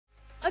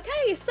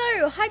Okay,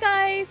 so hi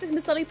guys, this is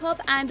Miss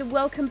Lollipop and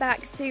welcome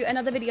back to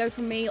another video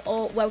from me,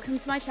 or welcome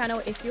to my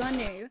channel if you are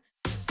new.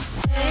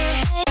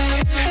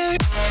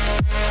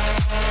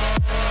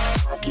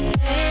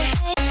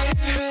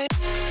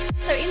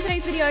 So in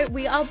today's video,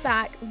 we are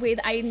back with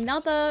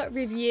another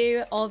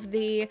review of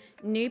the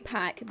new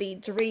pack, the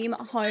Dream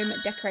Home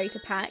Decorator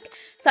pack.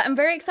 So I'm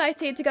very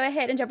excited to go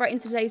ahead and jump right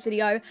into today's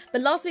video. The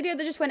last video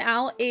that just went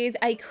out is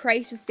a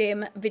Creator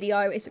Sim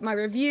video. It's my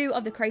review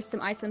of the Creator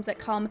Sim items that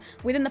come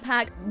within the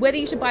pack, whether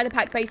you should buy the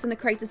pack based on the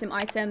Creator Sim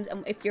items,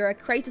 and if you're a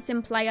Creator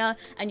Sim player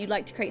and you'd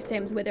like to create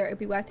Sims, whether it would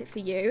be worth it for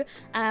you.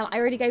 I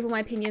already gave all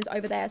my opinions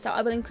over there, so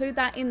I will include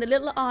that in the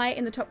little eye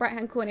in the top right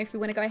hand corner if you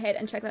want to go ahead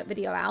and check that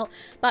video out.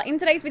 But in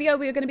today's video,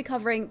 we are going to be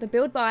covering the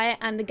build, buy,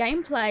 and the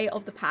gameplay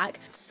of the pack.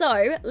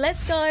 So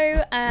let's go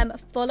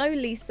follow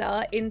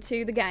Lisa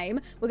into the game.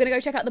 We're going to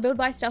go check out the build,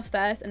 buy stuff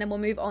first, and then we'll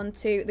move on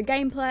to the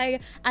gameplay,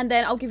 and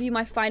then I'll give you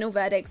my final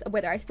verdicts of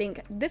whether I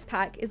think this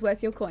pack is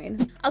worth your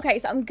coin. Okay,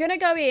 so I'm going to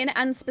go in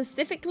and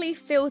specifically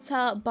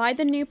filter by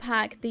the new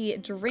pack, the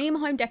Dream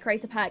Home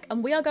Decorator pack,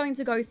 and we are going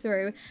to go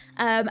through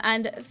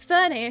and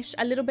furnish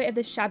a little bit of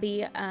the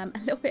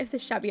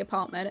shabby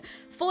apartment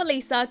for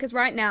Lisa, because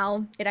right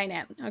now it ain't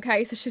it.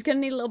 Okay, so she's gonna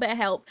need a little bit of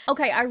help.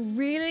 Okay, I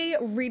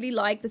really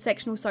like the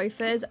sectional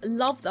sofas.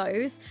 Love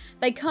those.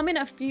 They come in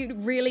a few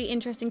really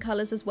interesting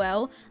colors as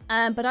well,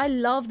 but I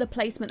love the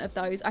placement of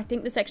those. I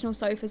think the sectional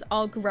sofas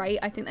are great.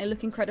 I think they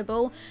look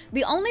incredible.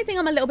 The only thing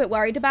I'm a little bit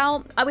worried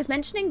about, I was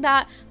mentioning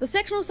that the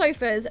sectional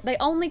sofas, they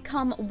only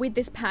come with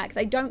this pack.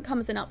 They don't come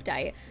as an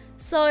update.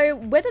 So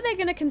whether they're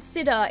going to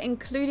consider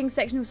including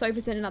sectional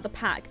sofas in another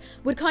pack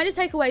would kind of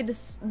take away the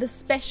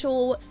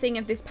special thing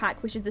of this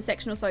pack, which is the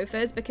sectional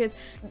sofas, because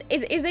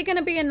is it going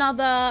to be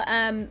another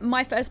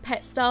My First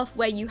Pet stuff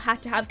where you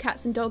had to have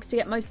cats and dogs to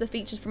get most of the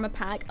features from a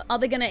pack? Are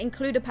they going to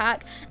include a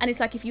pack and it's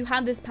like if you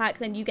have this pack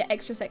then you get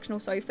extra sectional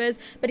sofas,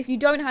 but if you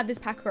don't have this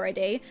pack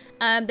already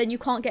then you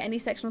can't get any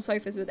sectional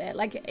sofas with it?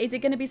 Like, is it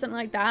going to be something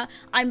like that?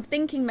 I'm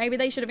thinking maybe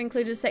they should have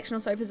included sectional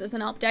sofas as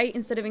an update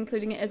instead of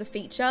including it as a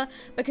feature,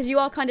 because you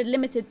are kind of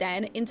limited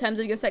then in terms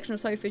of your sectional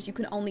sofas. You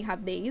can only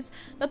have these.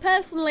 But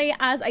personally,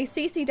 as a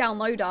CC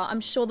downloader,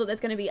 I'm sure that there's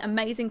going to be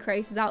amazing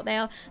creators out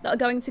there that are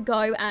going to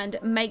go and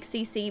make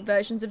CC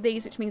versions of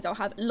these, which means I'll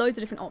have loads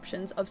of different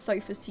options of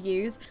sofas to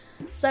use.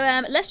 So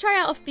let's try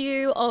out a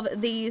few of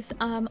these.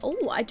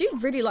 Oh, I do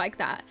really like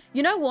that.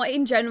 You know what,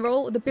 in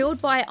general, the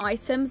build buy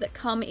items that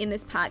come in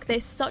this pack,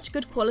 they're such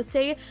good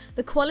quality.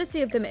 The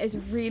quality of them is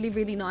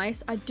really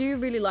nice. I do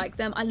really like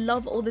them. I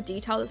love all the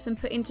detail that's been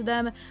put into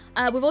them.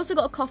 We've also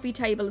got a coffee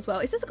table as well.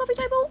 Is this a coffee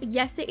table?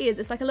 Yes, it is.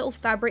 It's like a little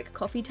fabric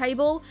coffee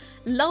table.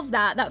 Love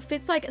that. That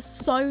fits like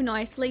so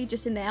nicely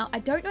just in there. I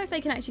don't know if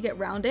they can actually get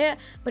around it,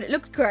 but it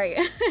looks great.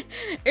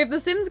 If the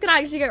Sims could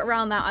actually get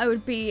around that, I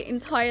would be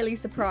entirely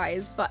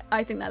surprised. But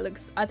I think that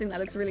looks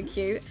really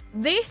cute.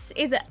 This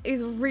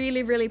is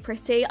really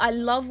pretty. I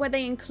love where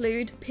they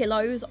include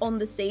pillows on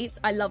the seats.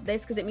 I love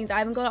this because it means I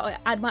haven't got to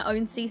add my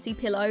own CC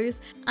pillows.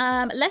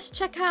 Let's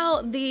check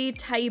out the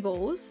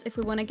tables if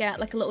we want to get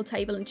like a little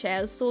table and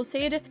chairs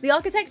sorted. The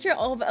architecture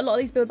of a lot of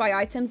these build buy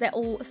items, they're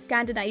all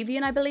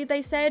Scandinavian, I believe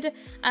they said,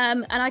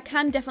 and I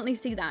can definitely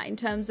see that in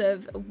terms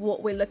of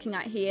what we're looking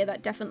at here.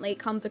 That definitely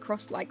comes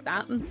across like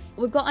that.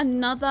 We've got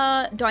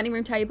another dining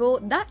room table.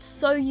 That's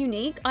so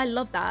unique. I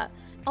love that.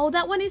 Oh,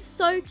 that one is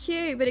so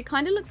cute, but it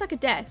kind of looks like a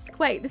desk.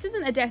 Wait, this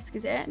isn't a desk,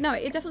 is it? No,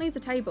 it definitely is a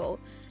table.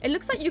 It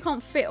looks like you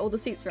can't fit all the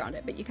seats around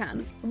it, but you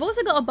can. We've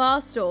also got a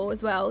bar stool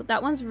as well.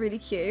 That one's really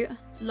cute.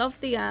 Love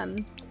the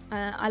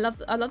I love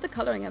the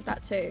coloring of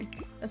that too.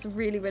 That's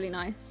really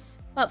nice.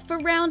 But for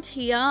round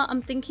here,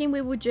 I'm thinking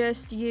we will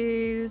just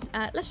use,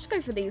 let's just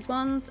go for these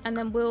ones, and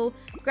then we'll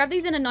grab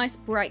these in a nice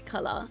bright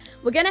color.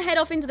 We're gonna head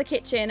off into the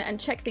kitchen and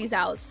check these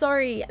out.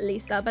 Sorry,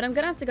 Lisa, but I'm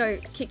gonna have to go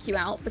kick you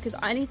out because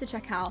I need to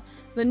check out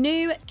the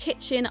new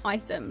kitchen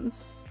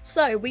items.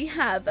 So we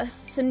have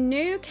some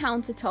new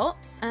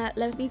countertops.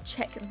 Let me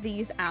check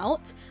these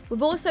out.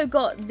 We've also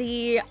got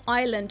the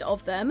island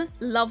of them.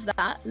 Love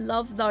that.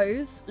 Love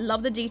those.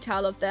 Love the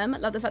detail of them.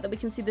 Love the fact that we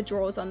can see the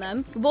drawers on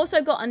them. We've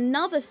also got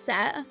another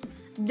set.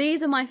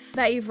 These are my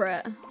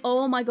favorite.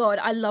 Oh my god,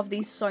 I love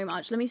these so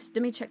much. Let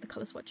me check the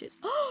color swatches.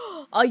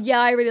 Oh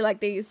yeah, I really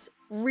like these.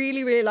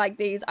 Really like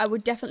these. I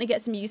would definitely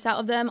get some use out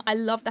of them. I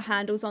love the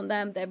handles on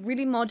them. They're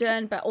really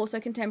modern but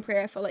also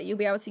contemporary. I feel like you'll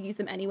be able to use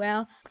them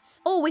anywhere.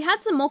 Oh, we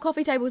had some more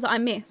coffee tables that I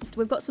missed.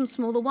 We've got some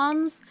smaller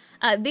ones.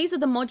 These are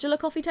the modular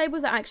coffee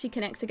tables that actually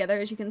connect together.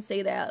 As you can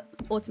see, they're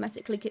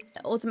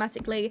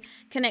automatically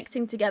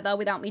connecting together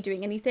without me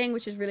doing anything,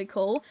 which is really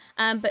cool.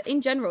 But in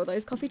general,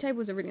 those coffee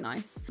tables are really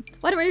nice.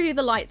 Why don't we review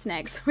the lights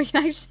next? We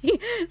can actually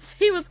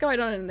see what's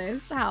going on in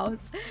this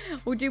house.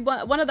 We'll do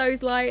one of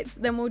those lights,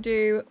 then we'll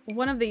do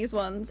one of these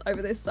ones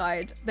over this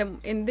side. Then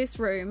in this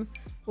room,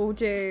 we'll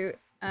do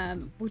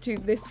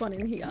this one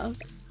in here.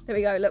 There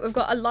we go. Look, we've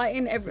got a light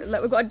in every,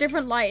 look, we've got a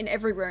different light in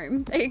every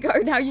room. There you go.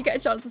 Now you get a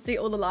chance to see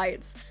all the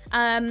lights.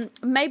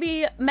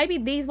 Maybe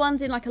these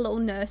ones in like a little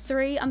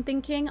nursery, I'm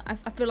thinking. I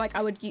feel like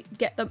I would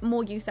get the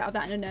more use out of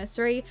that in a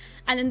nursery.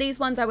 And then these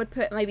ones I would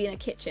put maybe in a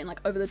kitchen, like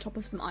over the top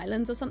of some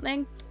islands or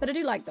something. But I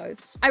do like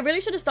those. I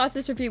really should have started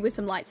this review with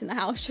some lights in the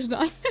house, shouldn't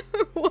I?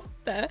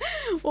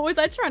 What was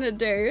I trying to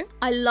do?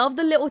 I love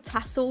the little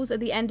tassels at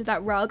the end of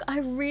that rug. I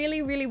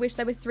really, really wish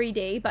they were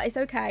 3D, but it's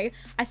okay.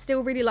 I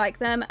still really like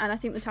them, and I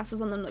think the tassels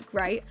on them look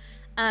great.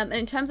 And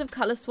in terms of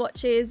color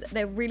swatches,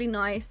 they're really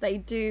nice. They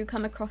do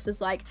come across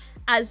as like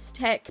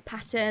Aztec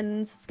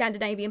patterns,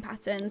 Scandinavian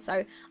patterns.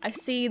 So I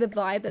see the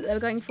vibe that they were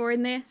going for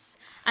in this.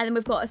 And then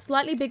we've got a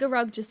slightly bigger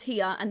rug just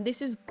here. And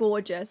this is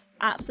gorgeous.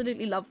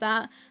 Absolutely love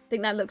that. I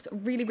think that looks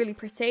really, really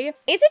pretty.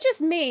 Is it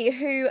just me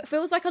who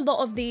feels like a lot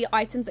of the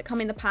items that come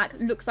in the pack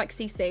looks like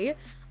CC?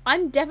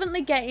 I'm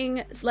definitely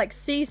getting like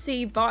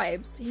CC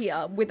vibes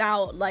here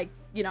without like,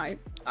 you know,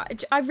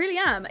 I really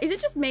am. Is it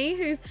just me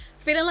who's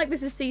feeling like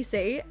this is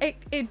CC?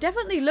 It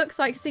definitely looks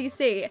like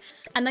CC,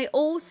 and they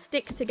all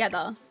stick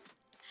together.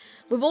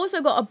 We've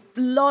also got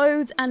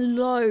loads and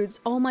loads.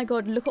 Oh my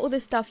god, look at all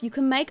this stuff. You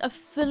can make a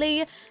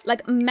fully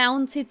like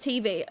mounted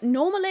TV.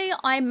 Normally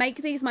I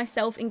make these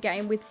myself in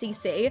game with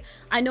CC.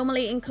 I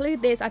normally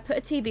include this, I put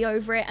a TV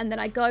over it, and then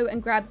I go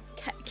and grab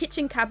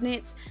kitchen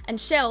cabinets and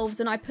shelves,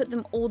 and I put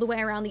them all the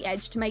way around the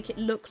edge to make it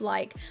look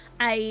like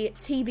a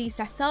TV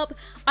setup.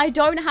 I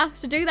don't have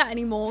to do that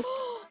anymore.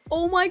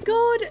 Oh my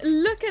god,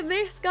 look at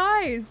this,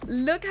 guys.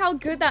 Look how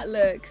good that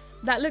looks.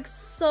 That looks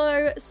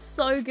so,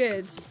 so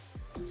good.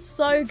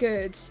 So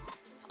good.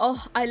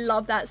 Oh, I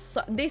love that.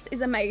 This is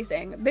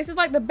amazing. This is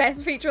like the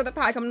best feature of the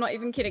pack. I'm not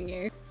even kidding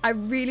you. I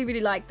really,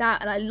 really like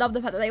that. And I love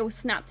the fact that they all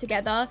snap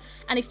together.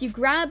 And if you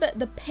grab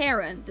the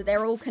parent that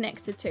they're all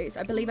connected to, so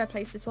I believe I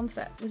placed this one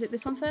first. Was it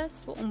this one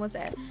first? What one was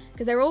it?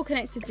 Because they're all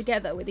connected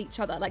together with each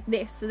other like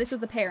this. So this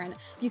was the parent.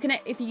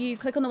 If you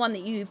click on the one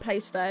that you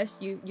placed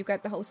first, you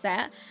grab the whole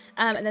set.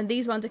 And then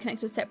these ones are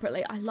connected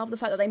separately. I love the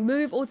fact that they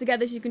move all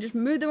together, so you can just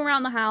move them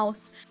around the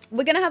house.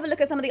 We're going to have a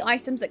look at some of the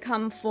items that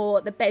come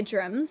for the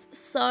bedrooms.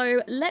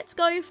 So let's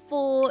go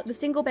for the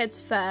single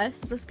beds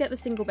first. Let's get the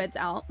single beds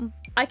out.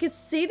 I could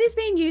see this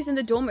being used in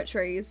the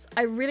dormitories.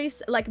 I really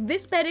like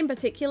this bed in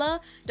particular.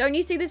 Don't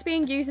you see this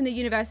being used in the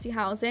university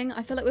housing?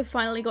 I feel like we've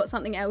finally got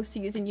something else to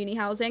use in uni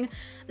housing.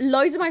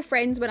 Loads of my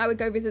friends, when I would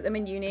go visit them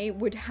in uni,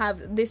 would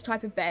have this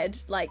type of bed.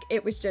 Like,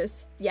 it was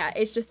just, yeah,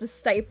 it's just the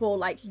staple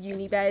like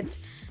uni bed.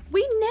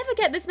 We never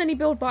get this many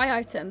build buy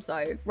items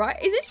though, right?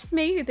 Is it just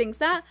me who thinks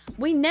that?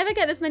 We never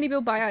get this many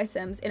build buy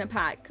items in a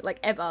pack, like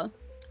ever.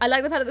 I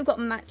like the fact that we've got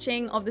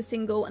matching of the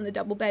single and the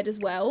double bed as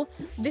well.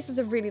 This is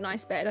a really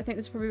nice bed. I think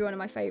this is probably one of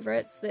my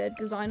favorites, the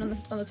design on the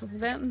top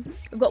of it.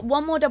 We've got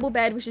one more double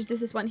bed, which is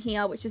just this one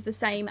here, which is the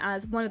same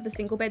as one of the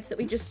single beds that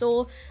we just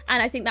saw.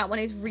 And I think that one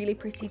is really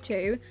pretty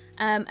too.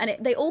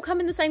 They all come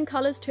in the same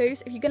colors too.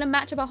 So if you're going to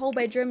match up a whole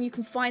bedroom, you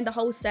can find the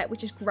whole set,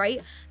 which is great,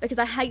 because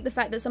I hate the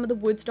fact that some of the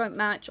woods don't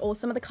match or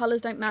some of the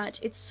colors don't match.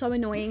 It's so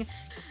annoying.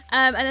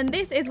 And then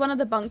this is one of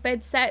the bunk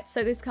bed sets.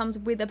 So this comes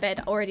with a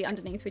bed already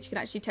underneath, which you can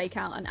actually take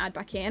out and add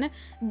back in.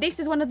 This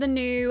is one of the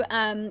new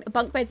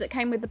bunk beds that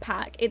came with the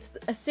pack. It's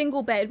a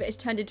single bed, but it's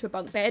turned into a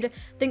bunk bed.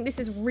 I think this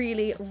is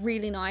really,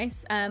 really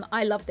nice.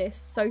 I love this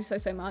so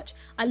much.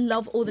 I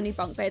love all the new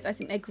bunk beds. I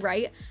think they're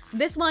great.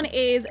 This one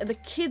is the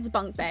kids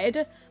bunk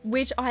bed,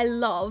 which I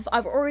love.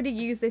 I've already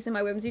used this in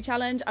my whimsy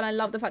challenge, and I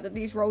love the fact that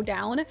these roll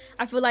down.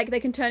 I feel like they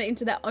can turn it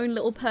into their own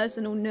little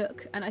personal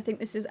nook, and I think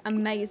this is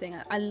amazing.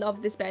 I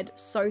love this bed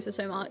so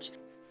much.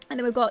 And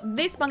then we've got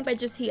this bunk bed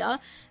just here.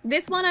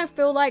 This one I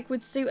feel like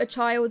would suit a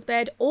child's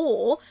bed,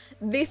 or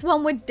this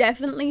one would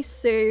definitely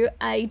suit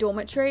a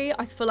dormitory.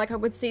 I feel like I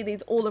would see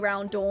these all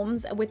around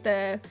dorms with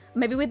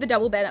maybe with the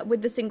double bed,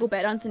 with the single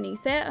bed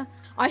underneath it.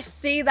 I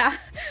see that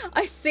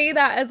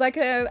as like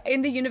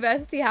in the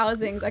university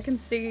housings. I can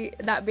see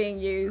that being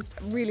used.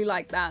 Really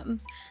like that. And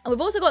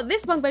we've also got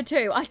this bunk bed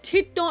too. I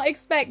did not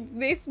expect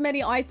this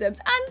many items,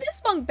 and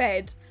this bunk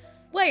bed.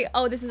 Wait,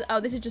 this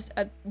is just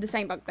the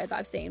same bunk bed that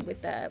I've seen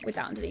with that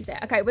underneath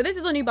it. Okay, well, this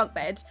is a new bunk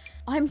bed.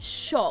 I'm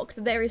shocked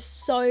that there is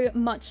so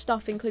much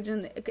stuff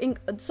included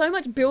so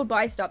much build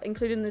buy stuff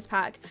included in this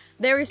pack.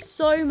 There is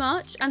so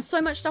much, and so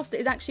much stuff that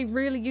is actually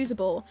really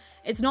usable.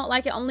 It's not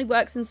like it only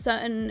works in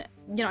certain,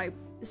 you know,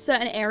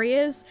 certain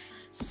areas.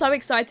 So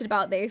excited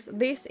about this.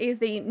 This is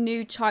the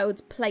new child's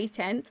play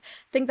tent.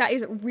 I think that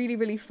is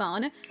really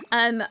fun.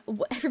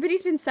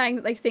 Everybody's been saying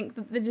that they think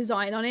that the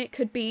design on it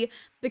could be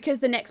because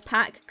the next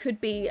pack could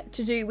be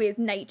to do with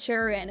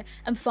nature and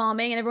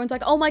farming, and everyone's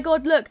like, oh my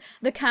god, look,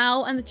 the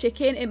cow and the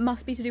chicken, it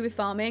must be to do with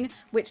farming,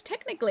 which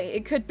technically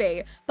it could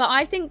be. But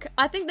I think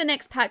the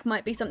next pack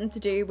might be something to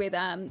do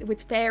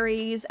with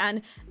fairies,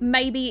 and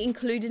maybe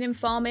included in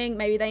farming.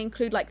 Maybe they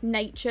include like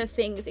nature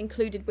things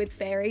included with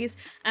fairies.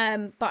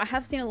 But I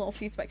have seen a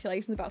few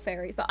speculations about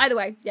fairies. But either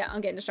way, yeah,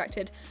 I'm getting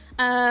distracted.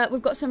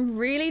 We've got some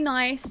really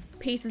nice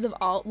pieces of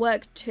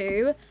artwork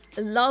too.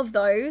 Love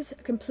those.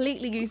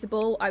 Completely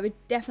usable. I would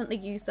definitely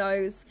use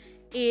those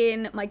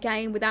in my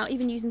game without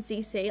even using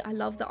CC. I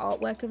love the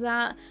artwork of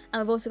that.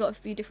 And I've also got a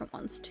few different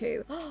ones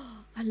too.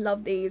 I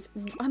love these.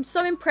 I'm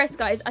so impressed,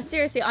 guys.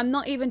 Seriously, I'm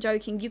not even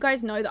joking. You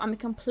guys know that I'm a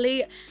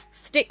complete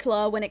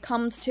stickler when it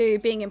comes to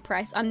being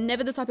impressed. I'm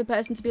never the type of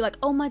person to be like,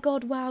 oh my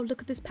god, wow,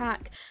 look at this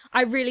pack.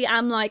 I really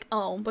am like,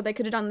 oh, but they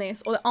could have done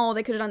this, or oh,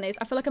 they could have done this.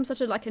 I feel like I'm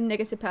such a like a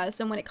negative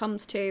person when it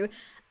comes to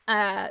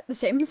The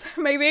Sims,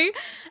 maybe.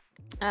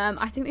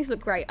 I think these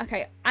look great.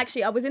 Okay,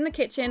 actually, I was in the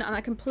kitchen and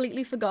I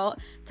completely forgot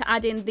to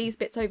add in these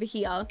bits over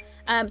here.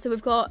 So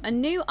we've got a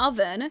new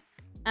oven,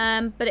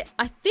 but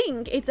I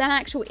think it's an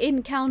actual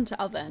in-counter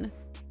oven.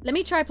 Let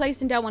me try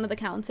placing down one of the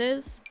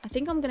counters. I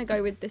think I'm going to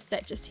go with this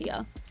set just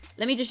here.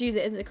 Let me just use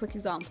it as a quick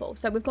example.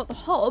 So we've got the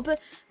hob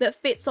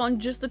that fits on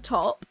just the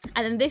top,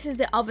 and then this is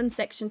the oven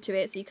section to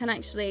it. So you can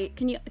actually,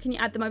 can you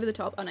add them over the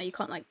top? Oh no, you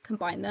can't like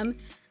combine them.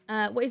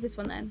 What is this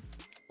one then?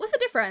 What's the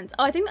difference?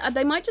 Oh, I think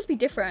they might just be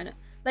different.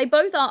 They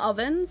both are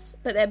ovens,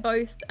 but they're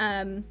both,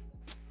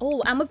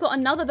 oh, and we've got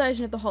another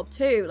version of the hob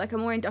too, like a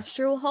more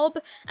industrial hob.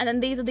 And then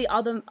these are the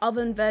other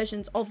oven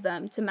versions of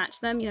them to match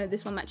them. You know,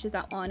 this one matches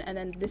that one, and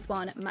then this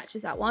one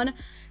matches that one.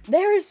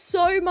 There is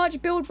so much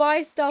build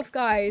buy stuff,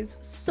 guys.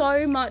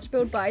 So much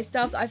build buy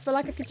stuff. I feel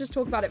like I could just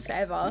talk about it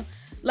forever.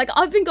 Like,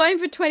 I've been going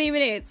for 20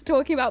 minutes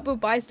talking about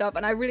build buy stuff,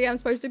 and I really am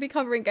supposed to be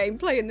covering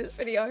gameplay in this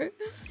video.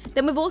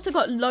 Then we've also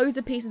got loads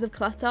of pieces of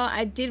clutter.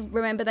 I did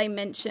remember they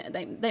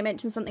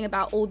mentioned something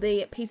about all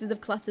the pieces of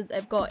clutter that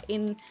they've got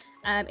in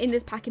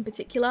this pack in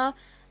particular.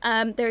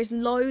 There is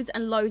loads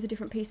and loads of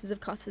different pieces of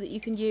clutter that you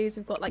can use.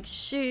 We've got like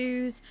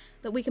shoes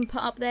that we can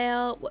put up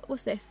there.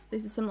 What's this?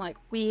 This is some like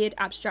weird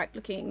abstract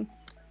looking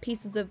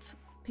pieces of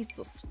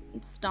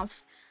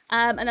stuff.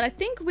 And then I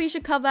think we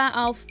should cover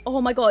our, oh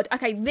my god,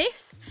 okay,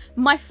 this,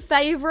 my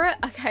favorite,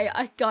 okay,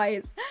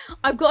 guys,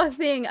 I've got a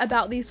thing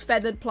about these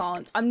feathered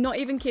plants. I'm not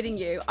even kidding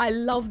you. I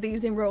love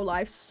these in real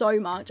life so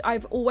much.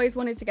 I've always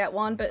wanted to get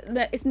one, but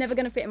it's never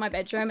going to fit in my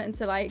bedroom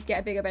until I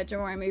get a bigger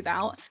bedroom or I move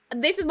out.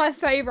 And this is my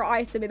favorite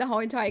item in the whole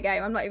entire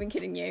game. I'm not even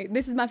kidding you.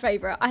 This is my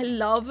favorite. I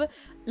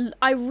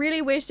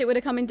really wished it would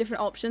have come in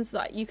different options so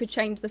that you could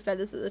change the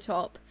feathers at the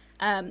top.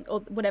 Or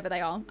whatever they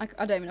are. I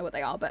don't even know what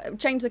they are, but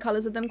change the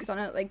colors of them because I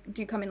know that they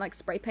do come in like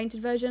spray painted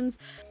versions.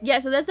 Yeah,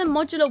 so there's the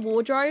modular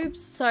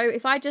wardrobes. So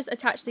if I just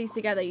attach these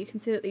together, you can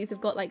see that these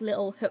have got like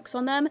little hooks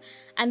on them.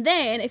 And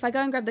then if I go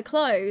and grab the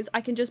clothes,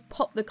 I can just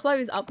pop the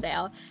clothes up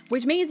there,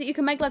 which means that you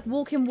can make like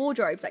walk-in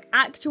wardrobes, like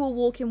actual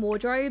walk-in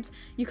wardrobes.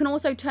 You can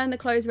also turn the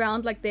clothes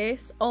around like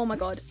this. Oh my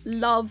god,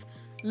 love.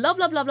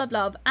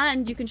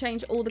 And you can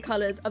change all the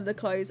colors of the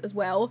clothes as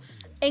well.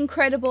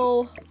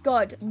 Incredible.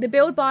 God, the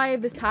build buy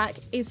of this pack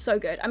is so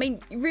good. I mean,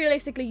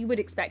 realistically, you would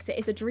expect it.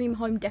 It's a dream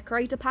home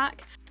decorator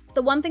pack.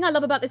 The one thing I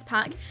love about this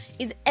pack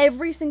is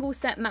every single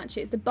set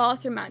matches. The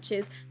bathroom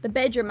matches, the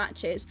bedroom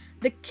matches,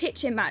 the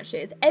kitchen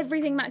matches.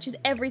 Everything matches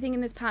everything in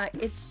this pack.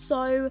 It's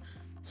so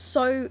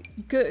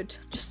good.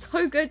 Just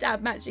so good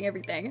at matching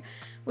everything.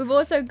 We've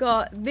also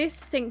got this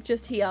sink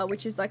just here,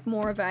 which is like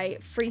more of a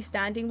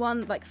freestanding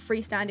one, like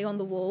freestanding on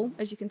the wall,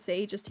 as you can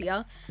see just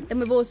here. Then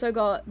we've also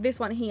got this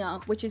one here,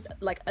 which is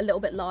like a little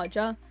bit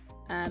larger.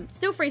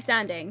 Still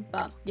freestanding,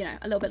 but you know,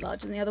 a little bit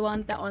larger than the other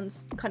one. That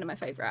one's kind of my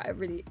favorite. I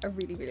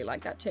really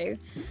like that too.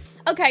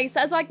 Okay, so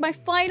as like my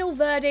final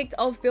verdict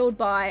of build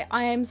buy,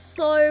 I am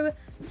so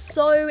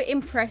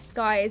impressed,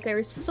 guys. There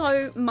is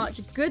so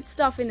much good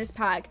stuff in this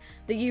pack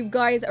that you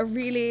guys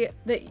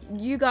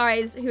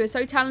who are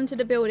so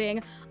talented at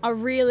building are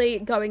really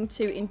going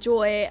to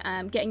enjoy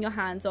getting your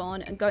hands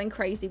on and going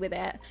crazy with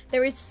it.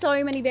 There is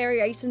so many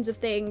variations of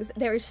things.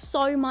 There is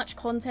so much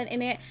content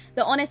in it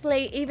that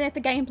honestly, even if the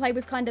gameplay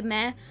was kind of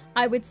meh,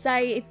 I would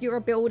say if you're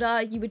a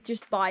builder, you would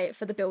just buy it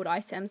for the build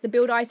items. The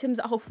build items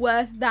are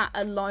worth that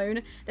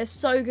alone. They're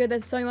so good.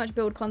 There's so much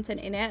build content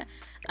in it.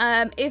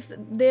 If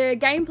the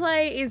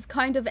gameplay is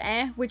kind of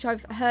which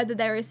I've heard that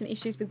there is some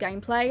issues with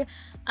gameplay,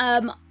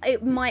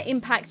 it might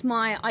impact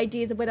my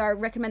ideas of whether I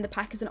recommend the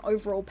pack as an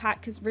overall pack,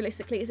 because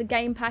realistically it's a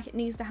game pack. It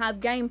needs to have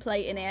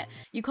gameplay in it.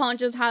 You can't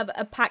just have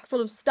a pack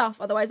full of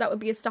stuff, otherwise that would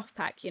be a stuff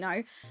pack, you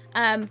know.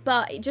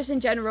 But just in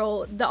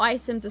general, the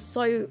items are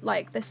so,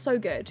 like, they're so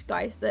good,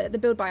 guys. The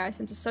build buy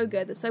items are so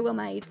good. They're so well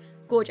made.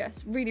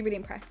 Gorgeous. Really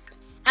impressed.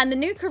 And the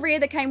new career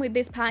that came with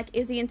this pack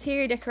is the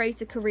interior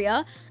decorator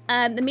career.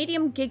 The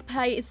medium gig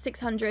pay is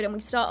 600, and we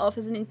start off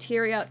as an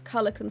interior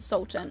color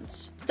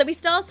consultant. So we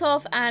start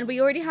off and we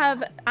already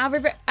have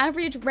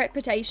average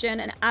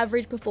reputation and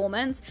average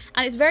performance,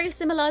 and it's very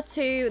similar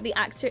to the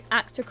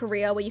actor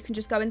career where you can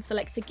just go and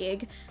select a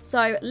gig.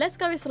 So let's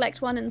go and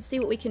select one and see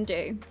what we can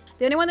do.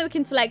 The only one that we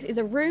can select is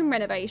a room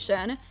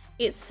renovation.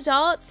 It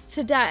starts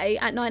today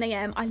at 9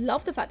 AM. I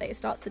love the fact that it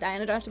starts today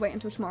and I don't have to wait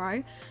until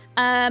tomorrow.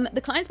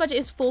 The client's budget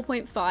is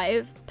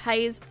 4.5,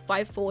 pays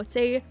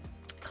 540.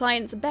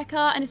 Client's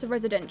Becca, and it's a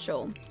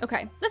residential.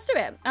 Okay, let's do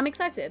it. I'm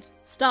excited.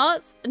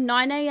 Starts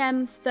 9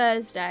 AM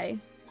Thursday.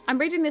 I'm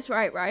reading this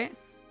right?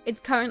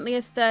 It's currently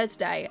a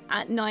Thursday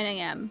at 9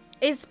 AM.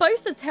 It's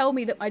supposed to tell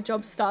me that my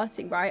job's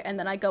starting, right? And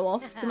then I go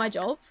off to my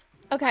job.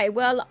 Okay,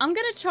 well, I'm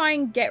gonna try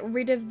and get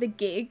rid of the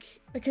gig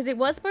because it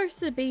was supposed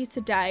to be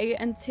today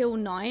until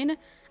 9.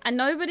 And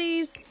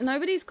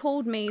nobody's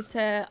called me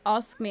to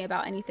ask me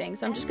about anything.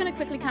 So I'm just going to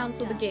quickly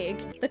cancel the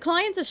gig. The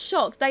clients are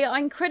shocked. They are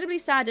incredibly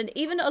saddened,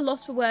 even at a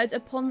loss for words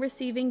upon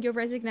receiving your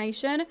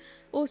resignation.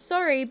 Well,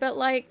 sorry, but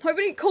like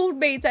nobody called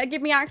me to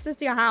give me access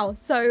to your house.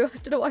 So I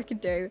don't know what I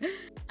could do.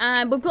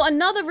 And we've got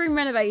another room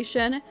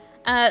renovation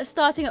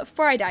starting at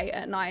Friday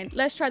at 9.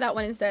 Let's try that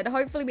one instead.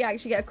 Hopefully we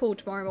actually get a call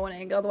tomorrow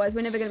morning. Otherwise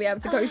we're never going to be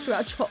able to go to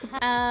our job.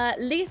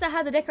 Lisa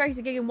has a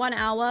decorator gig in 1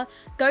 hour.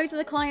 Go to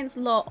the client's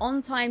lot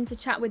on time to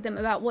chat with them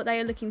about what they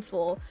are looking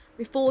for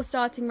before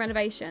starting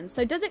renovation.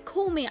 So does it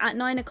call me at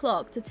 9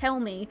 o'clock to tell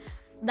me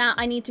that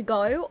I need to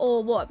go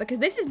or what? Because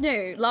this is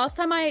new. Last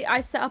time I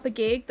set up a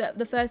gig,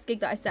 the first gig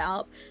that I set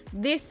up,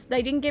 they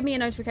didn't give me a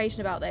notification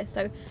about this.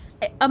 So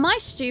am I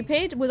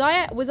stupid? Could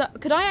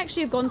I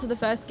actually have gone to the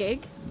first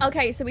gig?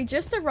 Okay, so we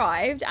just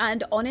arrived,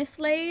 and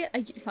honestly,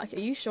 are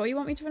you sure you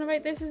want me to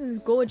renovate this? This is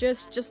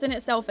gorgeous just in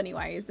itself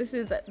anyways. This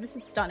is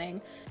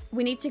stunning.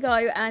 We need to go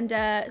and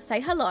say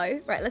hello.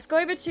 Right, let's go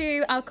over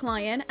to our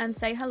client and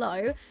say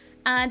hello.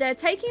 And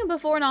taking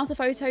before and after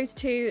photos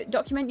to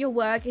document your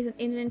work in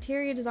an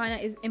interior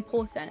designer is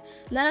important.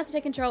 Learn how to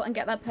take control and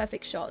get that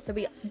perfect shot. So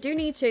we do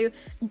need to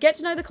get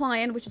to know the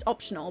client, which is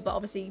optional, but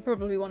obviously you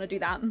probably want to do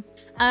that.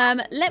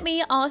 Let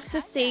me ask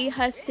to see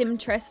her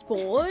Simtrest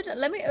board.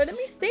 Let me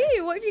see.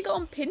 What have you got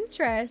on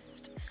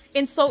Pinterest?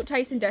 Insult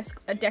taste in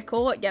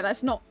decor. Yeah,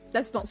 let's not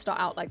start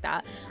out like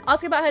that.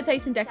 Ask about her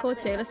taste in decor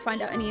too. Let's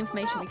find out any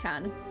information we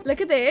can.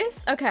 Look at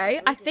this. Okay,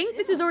 I think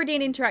this is already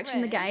an interaction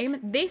in the game.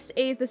 This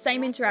is the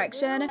same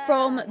interaction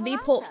from the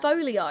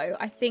portfolio,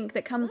 I think,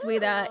 that comes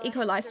with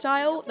Eco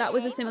Lifestyle. That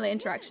was a similar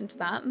interaction to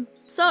that.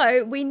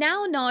 So we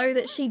now know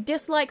that she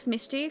dislikes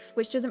mischief,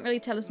 which doesn't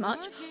really tell us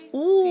much.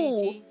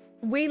 Ooh.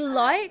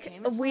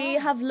 We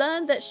have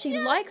learned that she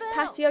likes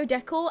patio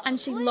decor and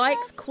she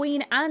likes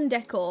Queen Anne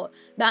decor.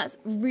 That's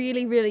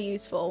really, really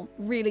useful.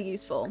 Really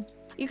useful.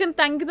 You can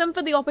thank them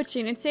for the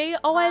opportunity.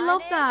 Oh, I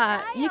love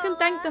that. You can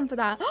thank them for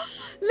that.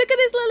 Look at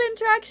this little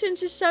interaction.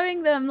 She's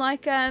showing them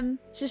like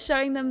she's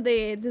showing them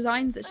the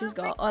designs that she's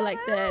got, or like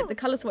the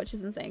color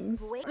swatches and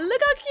things. Look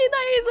how cute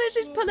that is.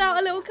 She's put out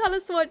a little color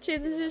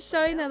swatches and she's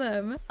showing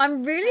them.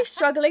 I'm really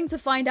struggling to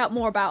find out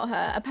more about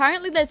her.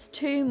 Apparently there's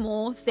 2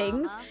 more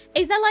things.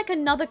 Is there like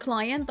another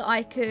client that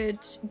I could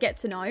get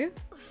to know?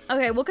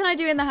 Okay, what can I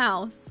do in the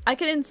house? I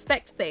can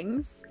inspect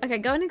things. Okay,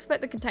 go and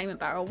inspect the containment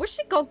barrel. What's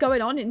she got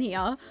going on in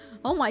here?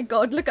 Oh my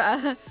god, look at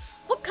her.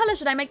 What color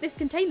should I make this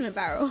containment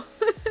barrel?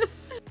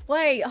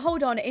 Wait,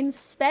 hold on.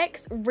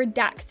 Inspects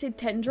redacted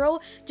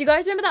tendril. Do you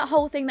guys remember that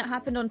whole thing that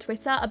happened on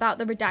Twitter about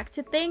the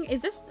redacted thing?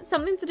 Is this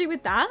something to do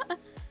with that?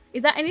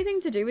 Is that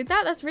anything to do with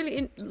that? That's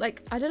really,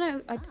 like, I don't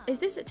know. Is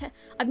this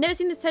I've never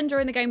seen this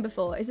tendril in the game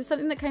before. Is this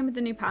something that came with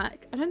the new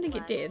pack? I don't think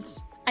it did.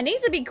 I need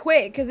to be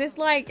quick because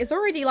it's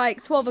already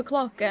like 12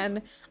 o'clock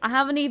and I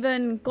haven't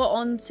even got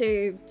on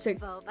to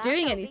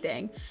doing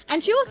anything.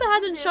 And she also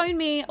hasn't shown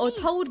me or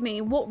told me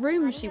what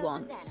room she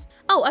wants.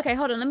 Oh, okay,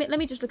 hold on. Let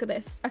me just look at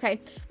this.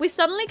 Okay, we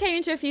suddenly came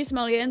into a few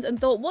simoleons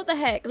and thought, what the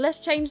heck? Let's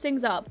change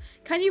things up.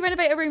 Can you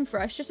renovate a room for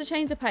us just to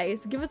change the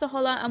pace? Give us a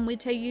holler and we'll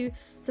tell you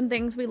some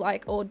things we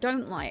like or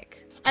don't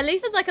like. At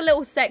least there's like a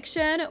little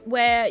section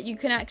where you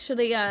can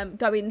actually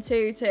go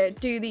into to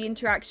do the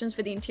interactions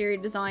for the interior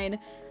design,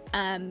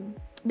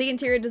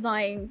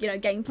 you know,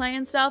 gameplay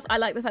and stuff. I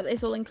like the fact that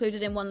it's all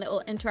included in one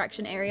little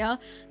interaction area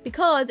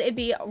because it'd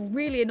be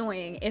really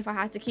annoying if I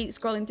had to keep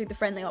scrolling through the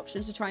friendly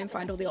options to try and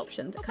find all the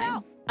options that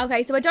came.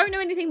 Okay, so I don't know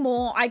anything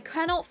more. I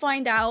cannot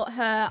find out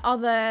her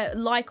other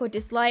like or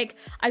dislike.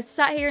 I've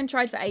sat here and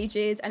tried for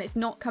ages and it's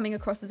not coming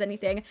across as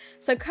anything.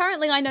 So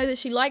currently I know that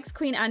she likes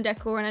Queen Anne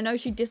decor and I know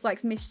she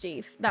dislikes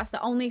mischief. That's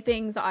the only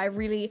things that I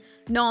really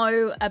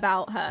know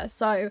about her.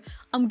 So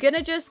I'm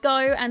gonna just go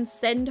and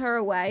send her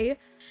away.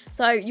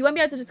 So you won't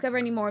be able to discover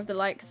any more of the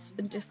likes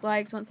and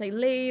dislikes once they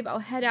leave. I'll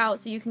head out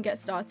so you can get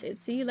started.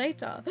 See you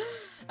later.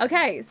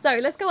 Okay, so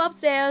let's go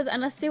upstairs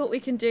and let's see what we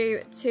can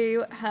do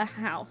to her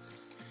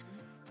house.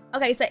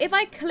 Okay, so if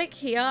I click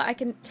here, I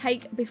can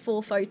take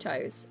before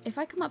photos. If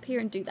I come up here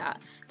and do that,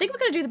 I think we're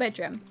gonna do the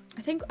bedroom.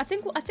 I think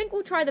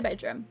we'll try the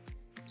bedroom.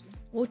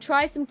 We'll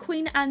try some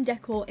Queen Anne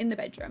decor in the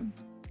bedroom.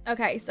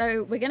 Okay,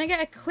 so we're gonna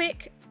get a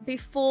quick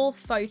before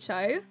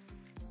photo.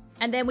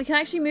 And then we can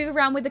actually move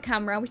around with the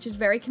camera, which is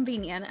very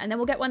convenient. And then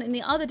we'll get one in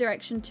the other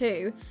direction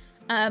too,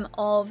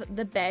 of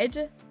the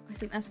bed. I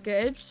think that's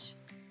good.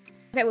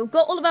 Okay, we've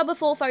got all of our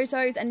before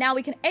photos and now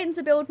we can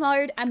enter build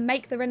mode and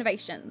make the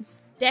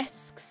renovations.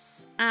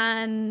 Desks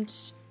and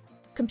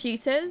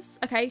computers.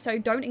 Okay, so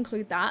don't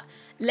include that.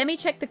 Let me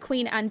check the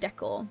Queen Anne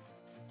decor.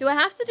 Do I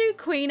have to do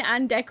Queen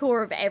Anne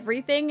decor of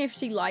everything if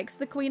she likes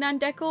the Queen Anne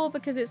decor?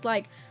 Because it's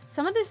like,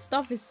 some of this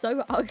stuff is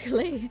so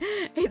ugly.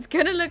 It's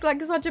gonna look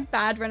like such a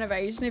bad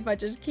renovation if I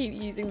just keep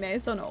using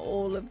this on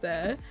all of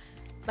the,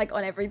 like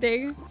on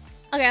everything.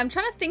 Okay, I'm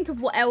trying to think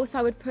of what else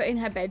I would put in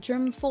her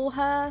bedroom for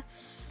her.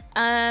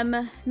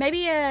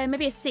 Maybe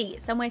a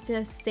seat, somewhere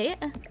to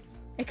sit.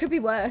 It could be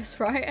worse,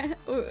 right?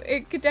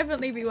 It could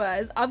definitely be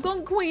worse. I've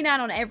gone Queen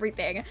Anne on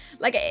everything.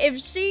 Like, if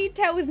she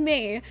tells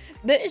me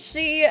that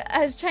she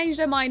has changed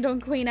her mind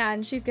on Queen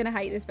Anne, she's gonna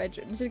hate this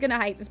bedroom. She's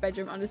gonna hate this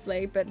bedroom,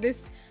 honestly. But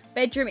this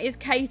bedroom is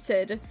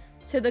catered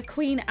to the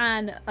Queen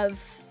Anne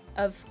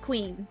of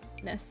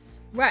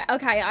queenness. Right,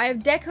 okay, I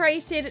have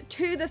decorated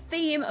to the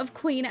theme of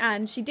Queen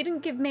Anne. She didn't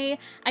give me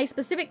a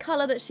specific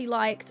colour that she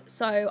liked,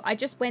 so I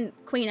just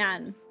went Queen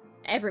Anne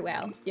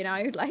everywhere, you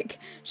know? Like,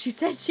 she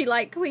said she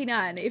liked Queen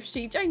Anne. If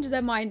she changes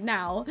her mind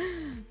now,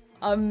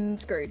 I'm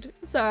screwed.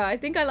 So I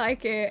think I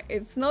like it.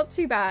 It's not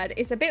too bad.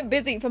 It's a bit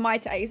busy for my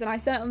taste, and I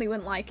certainly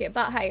wouldn't like it.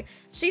 But hey,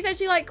 she said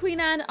she liked Queen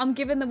Anne. I'm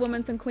giving the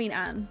woman some Queen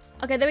Anne.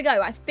 Okay, there we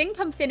go. I think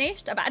I'm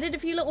finished. I've added a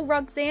few little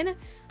rugs in.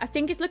 I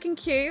think it's looking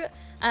cute.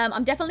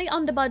 I'm definitely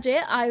under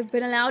budget. I've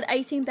been allowed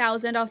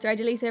 18,000 after I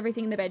deleted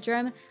everything in the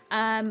bedroom.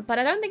 But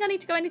I don't think I need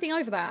to go anything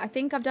over that. I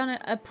think I've done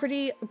a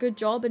pretty good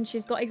job, and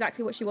she's got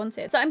exactly what she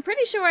wanted. So I'm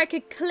pretty sure I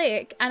could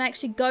click and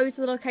actually go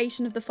to the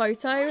location of the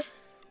photo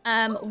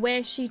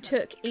where she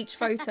took each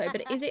photo.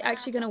 But is it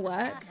actually going to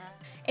work?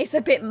 It's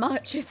a bit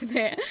much, isn't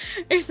it?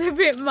 It's a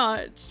bit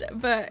much.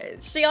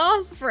 But she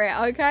asked for it,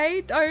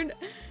 okay?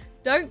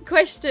 Don't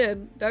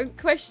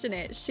question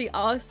it. She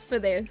asked for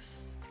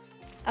this.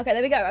 Okay,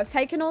 there we go. I've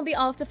taken all the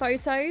after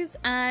photos,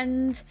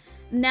 and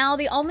now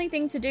the only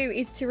thing to do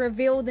is to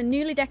reveal the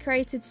newly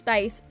decorated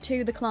space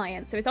to the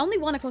client. So it's only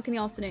 1 o'clock in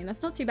the afternoon.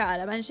 That's not too bad.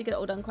 I managed to get it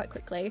all done quite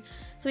quickly.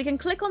 So we can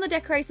click on the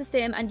Decorator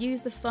sim and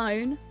use the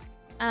phone.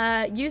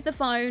 Or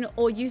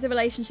use the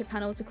relationship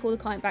panel to call the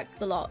client back to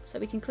the lot. So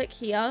we can click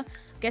here. I'm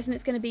guessing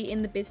it's going to be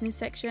in the business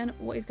section.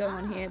 What is going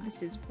on here?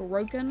 This is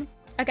broken.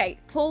 Okay,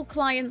 call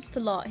clients to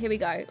lot. Here we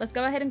go. Let's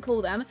go ahead and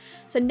call them.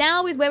 So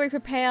now is where we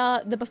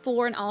prepare the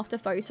before and after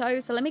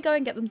photos. So let me go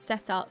and get them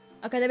set up.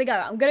 Okay, there we go.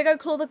 I'm going to go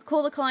call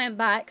the client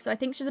back. So I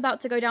think she's about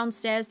to go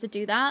downstairs to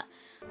do that.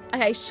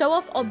 Okay, show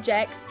off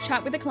objects,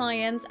 chat with the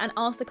clients, and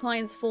ask the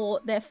clients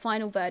for their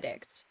final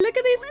verdict. Look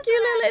at this cute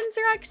little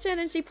interaction,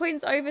 and she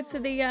points over to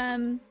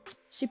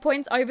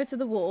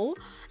the wall,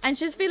 and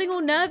she's feeling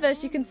all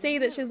nervous. You can see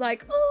that she's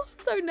like, oh,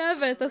 so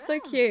nervous. That's so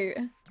cute.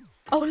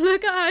 Oh,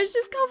 look at her.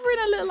 She's covering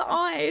her little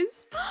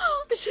eyes.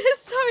 She's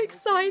so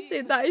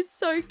excited. That is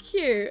so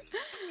cute.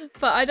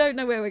 But I don't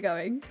know where we're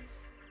going.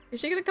 Is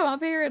she going to come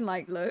up here and,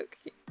 like, look?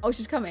 Oh,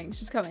 she's coming.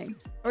 She's coming.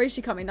 Or is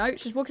she coming? No,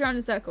 she's walking around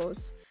in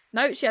circles.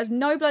 No, she has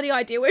no bloody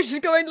idea where she's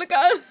going. Look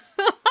at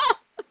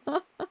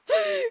her.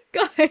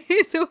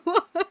 Guys,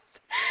 what?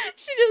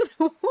 She just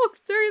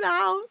walked through the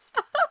house.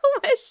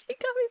 Where's she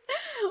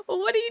going?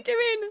 What are you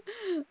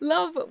doing?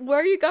 Love, where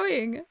are you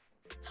going?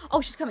 Oh,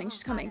 she's coming.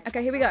 She's coming.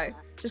 Okay, here we go.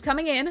 She's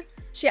coming in.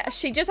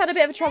 She just had a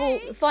bit of trouble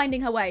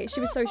finding her way.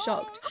 She was so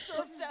shocked.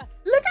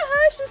 Look at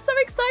her. She's so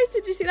excited.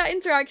 Did you see that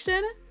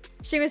interaction?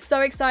 She was so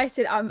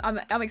excited.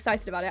 I'm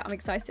excited about it. I'm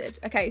excited.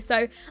 Okay,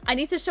 so I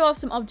need to show off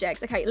some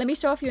objects. Okay, let me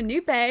show off your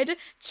new bed.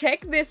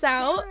 Check this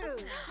out.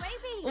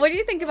 What do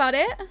you think about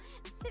it?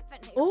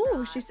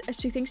 Oh,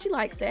 she thinks she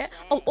likes it.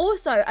 Oh,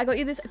 also, I got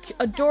you this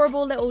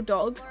adorable little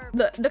dog.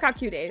 Look how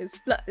cute it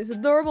is. Look, this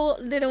adorable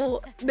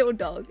little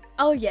dog.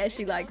 Oh yeah,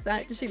 she likes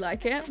that. Does she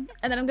like it?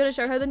 And then I'm gonna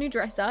show her the new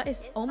dresser.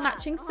 It's all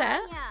matching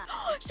set.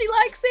 She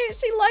likes it.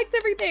 She likes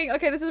everything.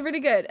 Okay, this is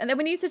really good. And then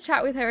we need to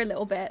chat with her a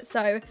little bit.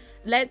 So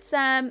let's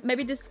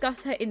maybe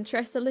discuss her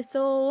interests a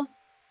little.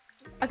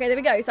 Okay, there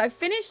we go. So I've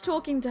finished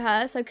talking to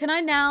her. So can I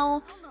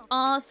now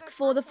ask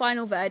for the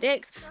final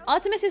verdicts?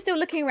 Artemis is still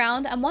looking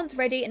around, and once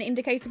ready, an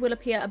indicator will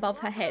appear above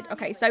her head.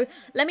 Okay, so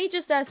let me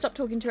just stop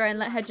talking to her and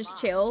let her just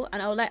chill,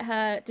 and I'll let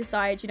her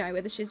decide, you know,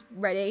 whether she's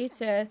ready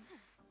to...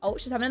 Oh,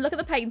 she's having a look at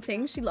the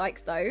paintings. She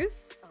likes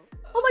those.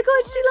 Oh my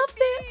god, she loves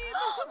it.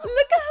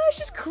 Look at her.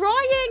 She's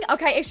crying.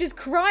 Okay, if she's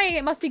crying,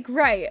 it must be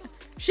great.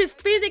 She's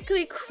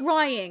physically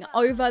crying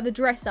over the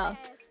dresser.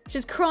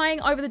 She's crying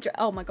over the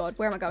oh my god,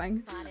 where am I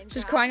going?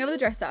 She's crying over the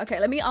dresser. Okay,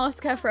 let me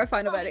ask her for a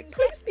final verdict.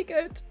 Please be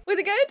good. Was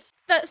it good?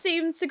 That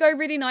seems to go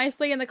really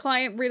nicely, and the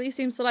client really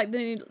seems to like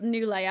the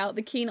new layout.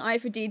 The keen eye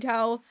for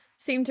detail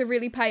seemed to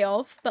really pay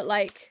off, but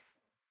like,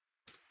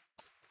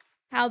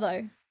 how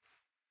though?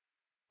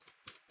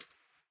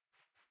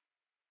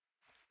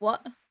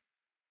 What?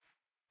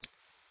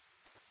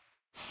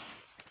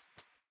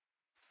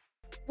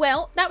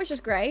 Well, that was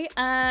just great.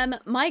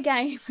 My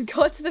game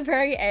got to the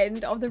very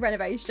end of the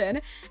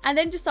renovation and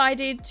then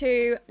decided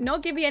to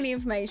not give me any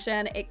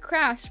information. It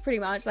crashed pretty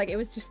much, like it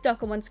was just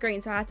stuck on one screen,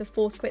 so I had to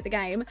force quit the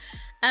game.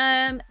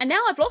 And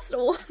now I've lost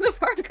all the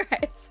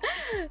progress.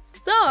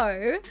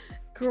 So,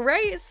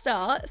 great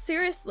start.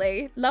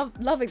 Seriously,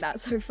 loving that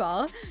so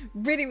far.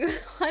 Really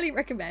highly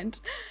recommend.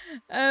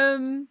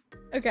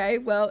 Okay,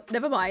 well,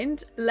 never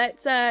mind.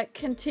 Let's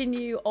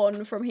continue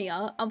on from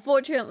here.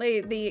 Unfortunately,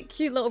 the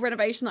cute little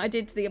renovation that I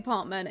did to the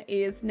apartment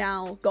is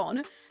now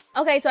gone.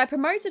 Okay, so I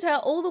promoted her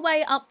all the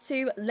way up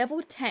to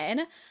level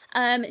 10.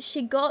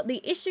 She got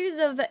the issues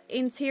of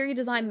interior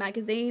design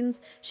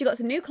magazines. She got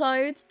some new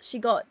clothes. She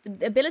got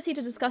the ability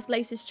to discuss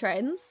latest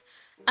trends.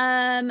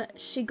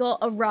 She got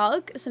a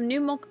rug, some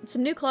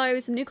new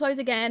clothes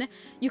again.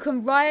 You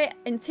can write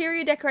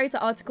interior decorator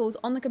articles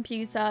on the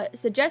computer,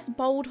 suggest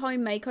bold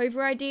home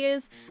makeover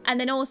ideas, and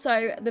then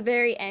also the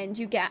very end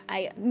you get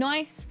a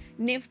nice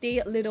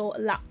nifty little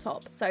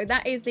laptop. So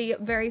that is the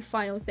very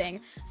final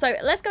thing. So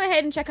let's go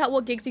ahead and check out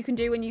what gigs you can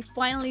do when you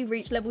finally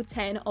reach level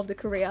 10 of the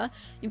career.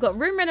 You've got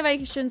room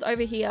renovations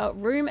over here,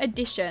 room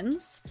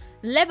additions,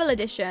 level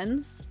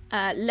additions,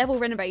 level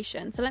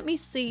renovation. So let me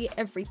see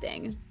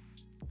everything.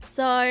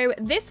 So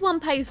this one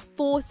pays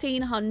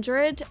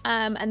 1,400,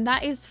 and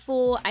that is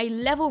for a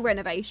level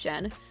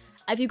renovation.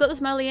 If you've got the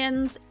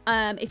simoleons,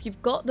 if you've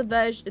got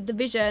the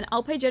vision,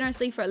 I'll pay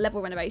generously for a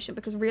level renovation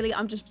because really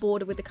I'm just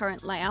bored with the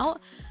current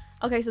layout.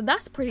 Okay, so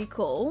that's pretty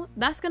cool.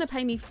 That's gonna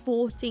pay me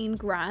 14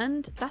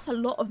 grand. That's a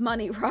lot of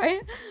money,